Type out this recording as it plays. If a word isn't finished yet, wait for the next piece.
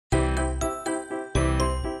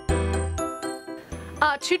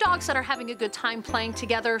Two dogs that are having a good time playing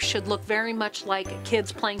together should look very much like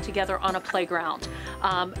kids playing together on a playground.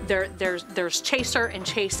 There's Chaser and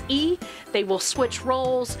Chasee. They will switch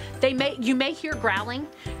roles. You may hear growling,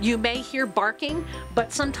 you may hear barking,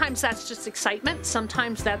 but sometimes that's just excitement.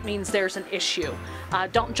 Sometimes that means there's an issue.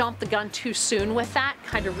 Don't jump the gun too soon with that.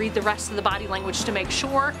 Kind of read the rest of the body language to make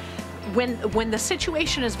sure. When the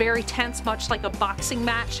situation is very tense, much like a boxing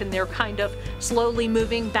match, and they're kind of slowly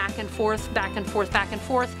moving back and forth, back and forth, back and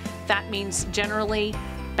forth, that means generally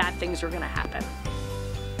bad things are going to happen.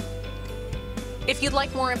 If you'd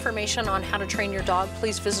like more information on how to train your dog,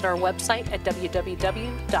 please visit our website at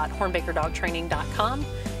www.hornbakerdogtraining.com.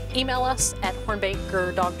 Email us at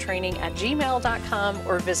hornbakerdogtraining@gmail.com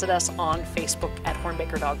or visit us on Facebook at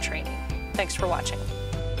Hornabaker Dog Training. Thanks for watching.